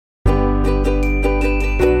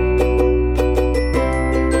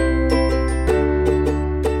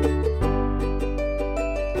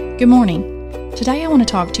Good morning. Today I want to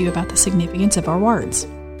talk to you about the significance of our words.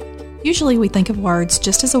 Usually we think of words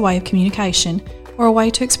just as a way of communication or a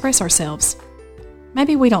way to express ourselves.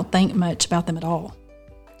 Maybe we don't think much about them at all.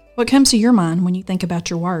 What comes to your mind when you think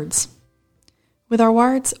about your words? With our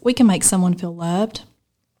words, we can make someone feel loved,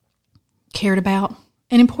 cared about,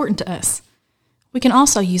 and important to us. We can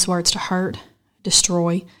also use words to hurt,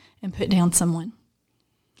 destroy, and put down someone.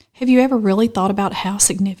 Have you ever really thought about how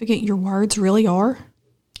significant your words really are?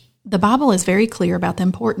 The Bible is very clear about the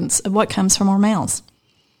importance of what comes from our mouths.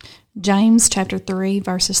 James chapter 3,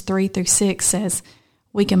 verses 3 through 6 says,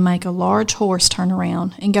 "We can make a large horse turn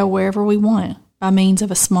around and go wherever we want by means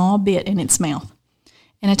of a small bit in its mouth.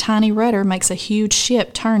 And a tiny rudder makes a huge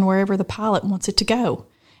ship turn wherever the pilot wants it to go,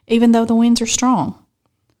 even though the winds are strong.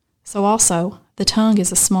 So also, the tongue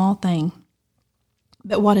is a small thing,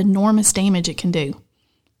 but what enormous damage it can do.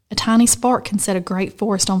 A tiny spark can set a great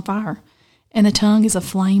forest on fire, and the tongue is a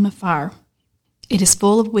flame of fire. It is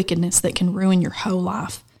full of wickedness that can ruin your whole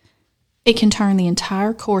life. It can turn the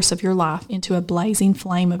entire course of your life into a blazing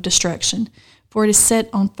flame of destruction, for it is set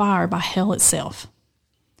on fire by hell itself."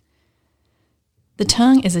 The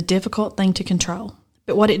tongue is a difficult thing to control,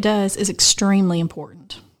 but what it does is extremely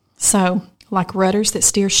important. So, like rudders that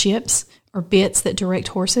steer ships or bits that direct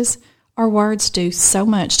horses, our words do so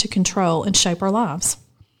much to control and shape our lives.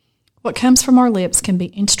 What comes from our lips can be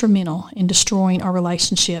instrumental in destroying our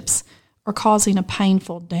relationships or causing a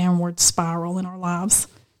painful downward spiral in our lives.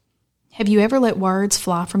 Have you ever let words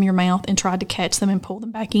fly from your mouth and tried to catch them and pull them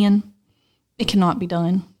back in? It cannot be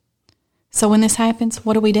done. So when this happens,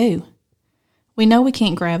 what do? We know we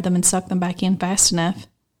can't grab them and suck them back in fast enough.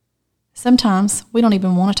 Sometimes we don't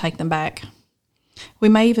even want to take them back. We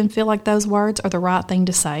may even feel like those words are the right thing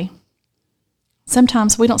to say.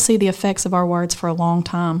 Sometimes we don't see the effects of our words for a long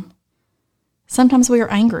time. Sometimes we are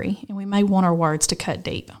angry and we may want our words to cut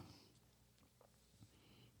deep.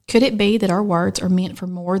 Could it be that our words are meant for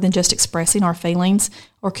more than just expressing our feelings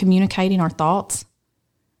or communicating our thoughts?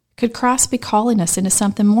 Could Christ be calling us into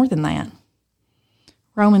something more than that?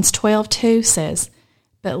 Romans 12:2 says,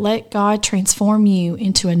 "But let God transform you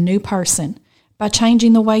into a new person by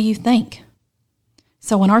changing the way you think."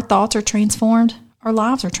 So when our thoughts are transformed, our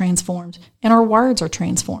lives are transformed, and our words are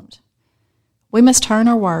transformed. We must turn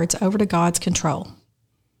our words over to God's control.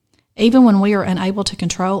 Even when we are unable to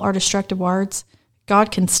control our destructive words, God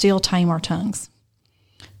can still tame our tongues.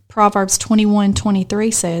 Proverbs 21:23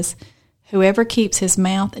 says, "Whoever keeps his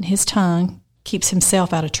mouth and his tongue keeps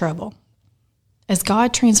himself out of trouble." As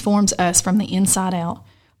God transforms us from the inside out,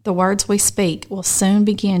 the words we speak will soon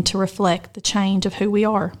begin to reflect the change of who we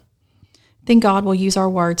are. Then God will use our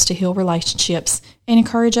words to heal relationships and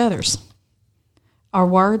encourage others. Our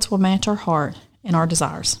words will match our heart and our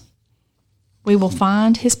desires. We will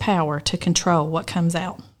find His power to control what comes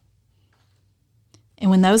out. And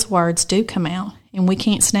when those words do come out and we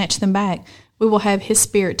can't snatch them back, we will have His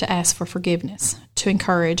Spirit to ask for forgiveness, to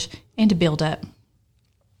encourage, and to build up.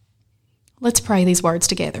 Let's pray these words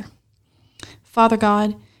together. Father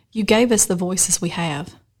God, You gave us the voices we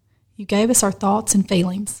have. You gave us our thoughts and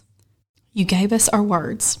feelings. You gave us our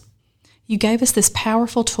words. You gave us this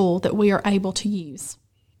powerful tool that we are able to use.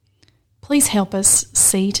 Please help us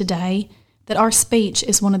see today that our speech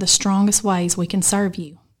is one of the strongest ways we can serve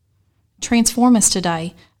You. Transform us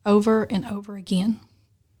today over and over again.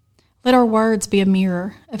 Let our words be a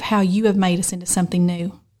mirror of how You have made us into something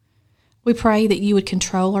new. We pray that You would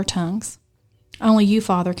control our tongues. Only You,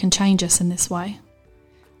 Father, can change us in this way.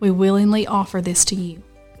 We willingly offer this to You.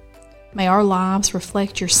 May our lives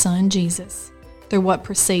reflect Your Son, Jesus, through what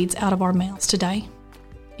proceeds out of our mouths today.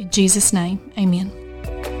 In Jesus' name, amen.